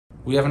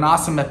We have an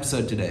awesome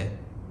episode today.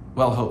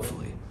 Well,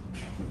 hopefully.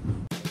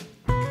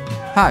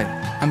 Hi,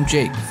 I'm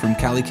Jake from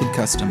Cali Kid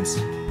Customs.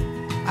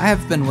 I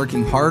have been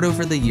working hard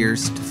over the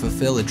years to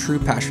fulfill a true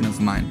passion of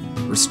mine,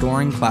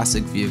 restoring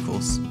classic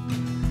vehicles.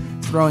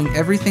 Throwing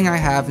everything I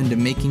have into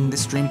making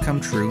this dream come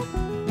true,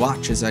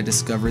 watch as I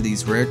discover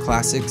these rare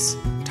classics,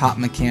 top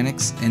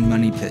mechanics, and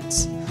money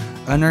pits,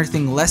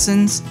 unearthing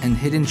lessons and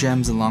hidden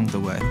gems along the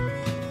way.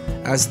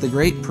 As the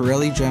great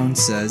Pirelli Jones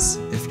says,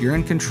 if you're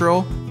in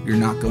control, you're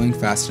not going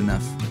fast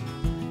enough.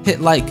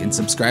 Hit like and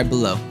subscribe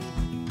below.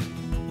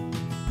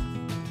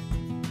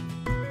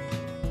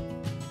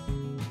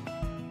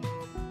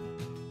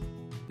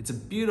 It's a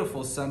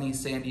beautiful sunny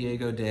San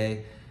Diego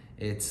day.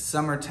 It's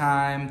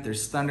summertime,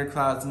 there's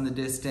thunderclouds in the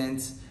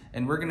distance,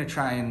 and we're gonna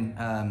try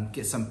and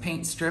get some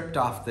paint stripped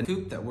off the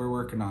coupe that we're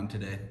working on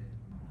today.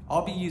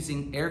 I'll be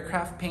using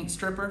AirCraft paint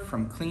stripper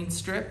from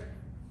Klean-Strip.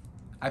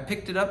 I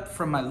picked it up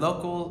from my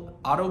local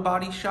auto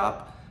body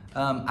shop.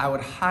 I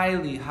would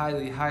highly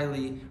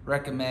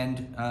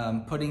recommend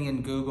putting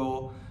in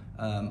Google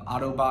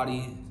auto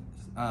body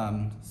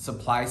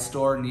supply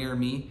store near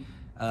me.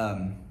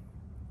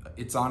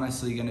 It's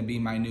honestly gonna be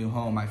my new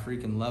home. I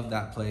freaking love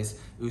that place.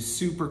 It was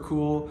super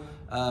cool.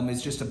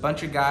 It's just a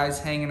bunch of guys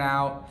hanging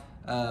out.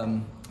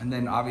 And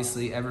then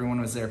obviously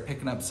everyone was there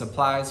picking up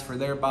supplies for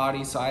their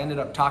body. So I ended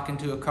up talking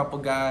to a couple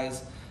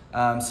guys,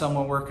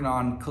 someone working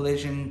on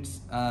collisions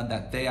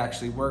that they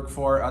actually work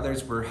for.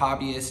 Others were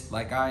hobbyists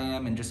like I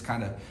am and just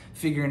kind of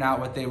figuring out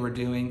what they were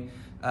doing.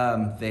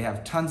 They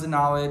have tons of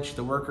knowledge,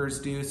 the workers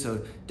do.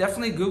 So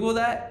definitely Google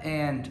that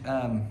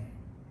and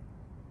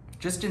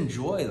just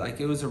enjoy. Like,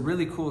 it was a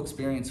really cool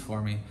experience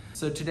for me.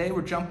 So today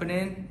we're jumping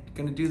in,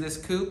 gonna do this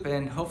coupe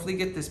and hopefully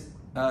get this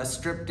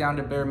stripped down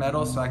to bare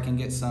metal so I can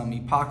get some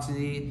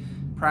epoxy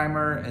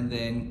primer and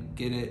then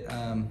get it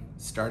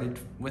started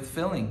with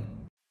filling.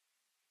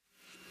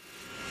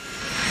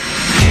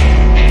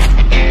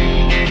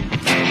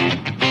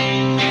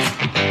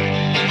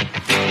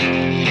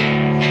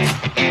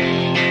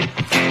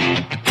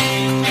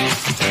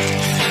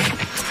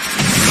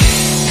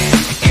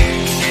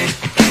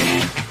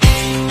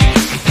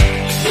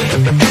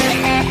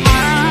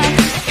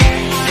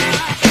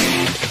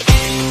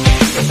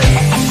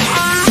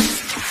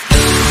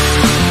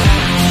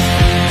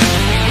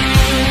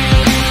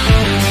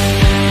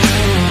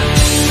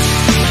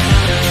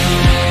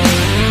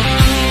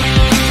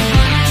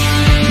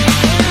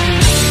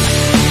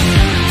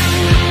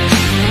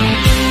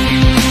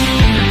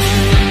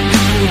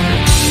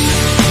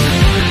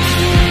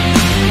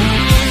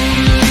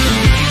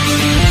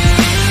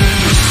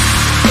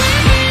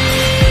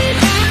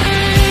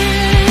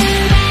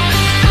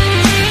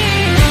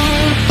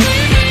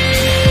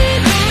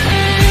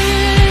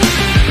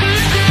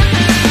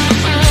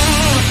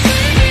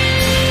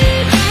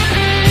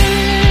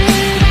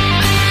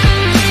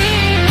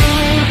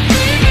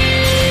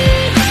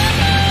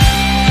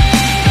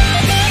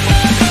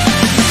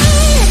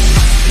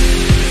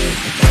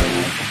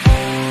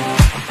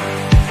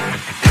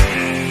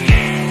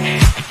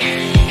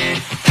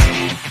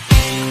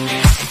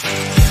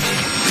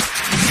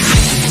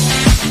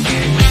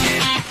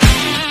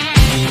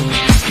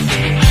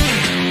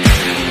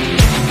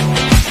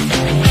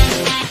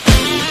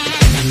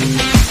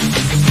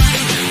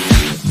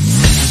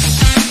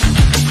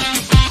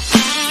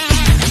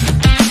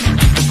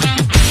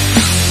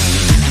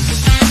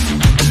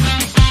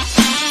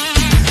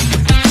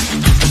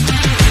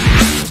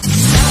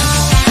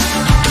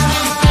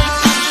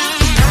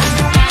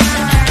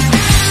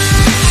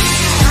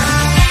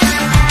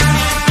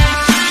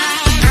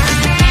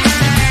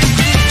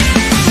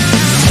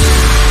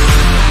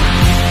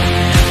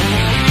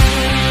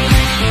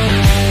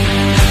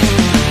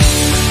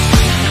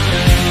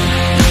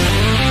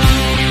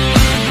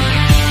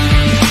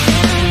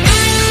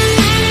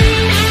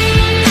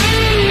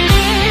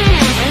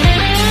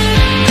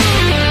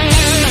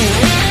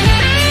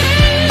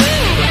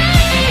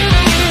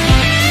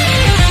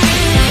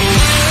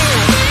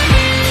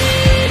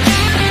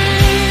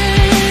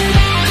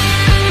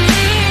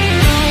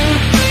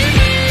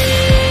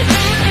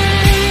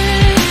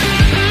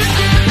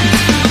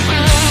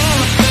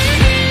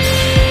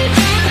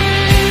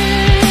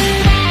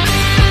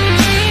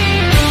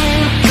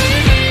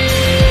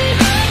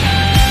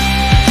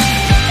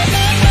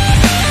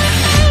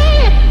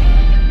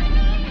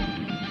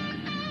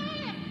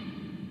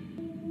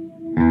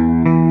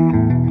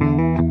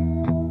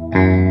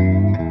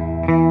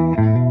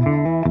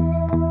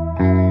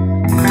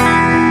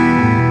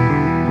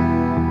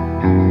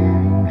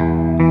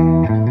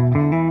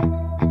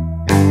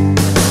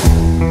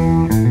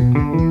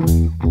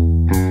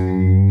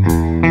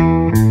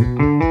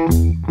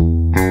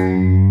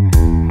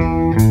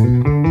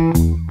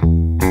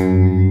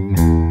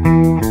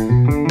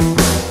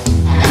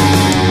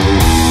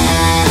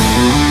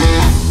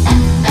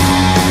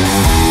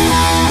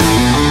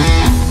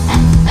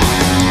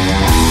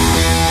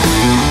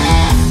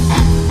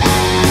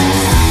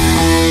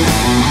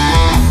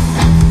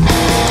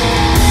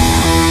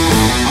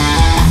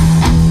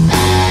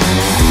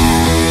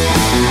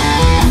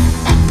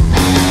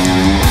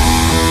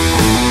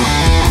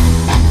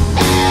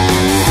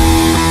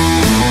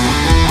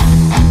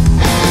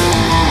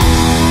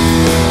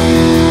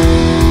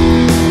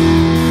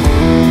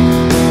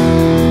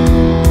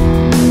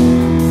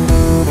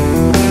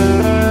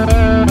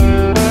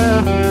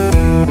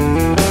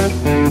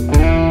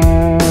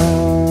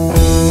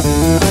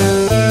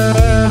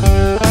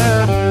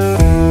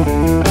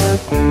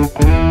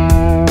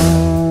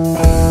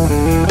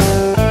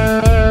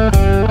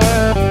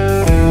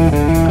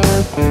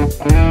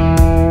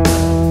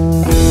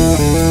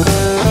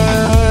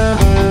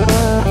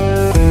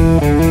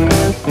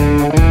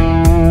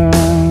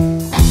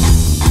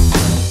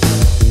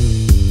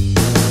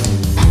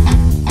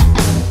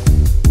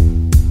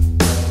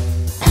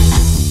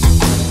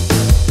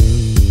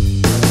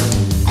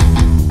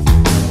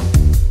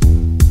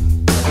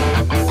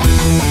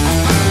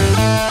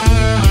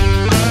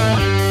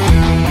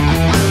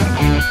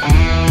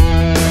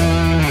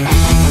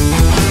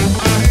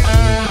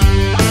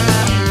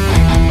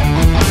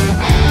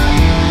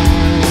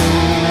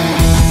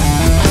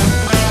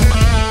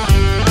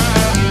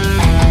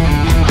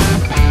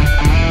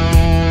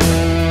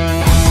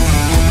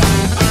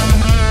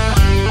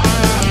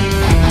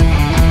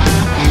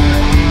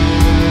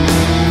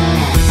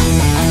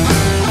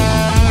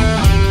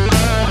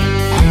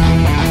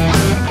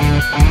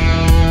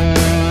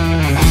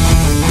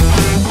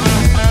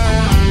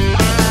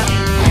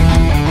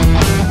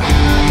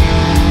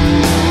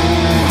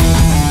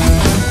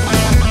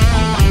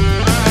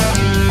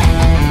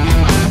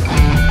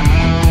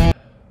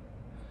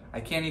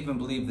 can't even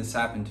believe this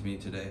happened to me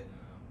today.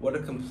 What a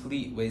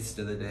complete waste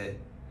of the day.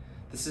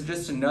 This is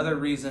just another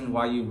reason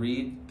why you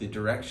read the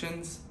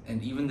directions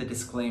and even the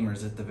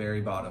disclaimers at the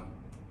very bottom.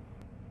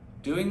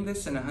 Doing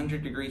this in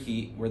 100-degree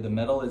heat where the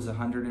metal is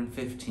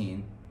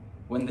 115,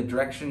 when the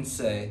directions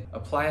say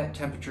apply at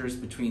temperatures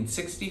between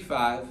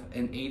 65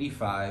 and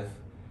 85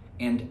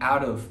 and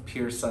out of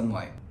pure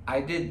sunlight.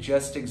 I did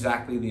just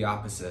exactly the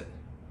opposite.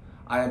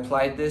 I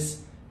applied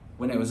this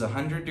when it was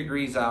 100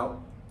 degrees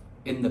out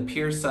in the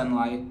pure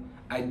sunlight.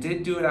 I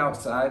did do it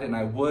outside, and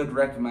I would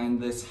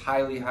recommend this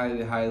highly,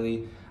 highly,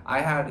 highly.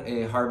 I had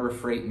a Harbor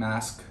Freight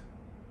mask,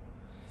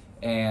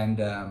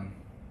 and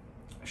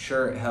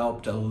sure, it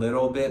helped a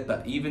little bit,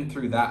 but even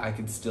through that I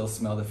could still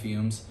smell the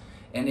fumes,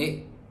 and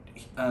it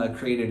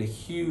created a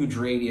huge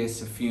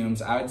radius of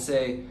fumes. I would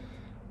say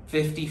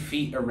 50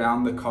 feet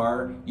around the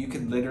car, you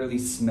could literally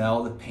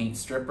smell the paint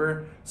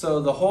stripper. So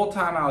the whole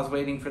time I was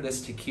waiting for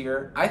this to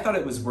cure, I thought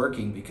it was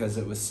working because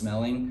it was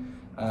smelling,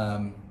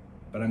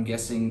 but I'm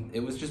guessing it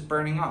was just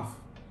burning off.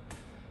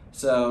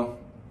 So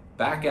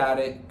back at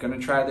it, gonna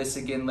try this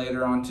again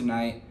later on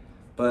tonight,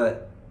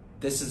 but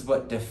this is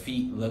what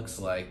defeat looks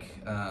like.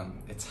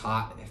 It's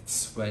hot, it's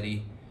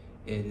sweaty,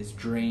 it is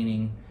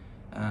draining.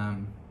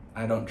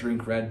 I don't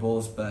drink Red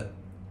Bulls, but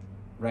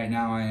right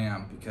now I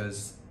am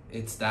because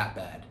it's that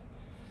bad.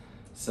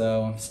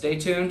 So stay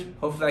tuned.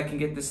 Hopefully I can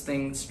get this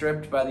thing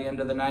stripped by the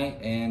end of the night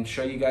and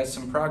show you guys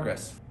some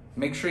progress.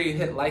 Make sure you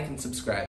hit like and subscribe.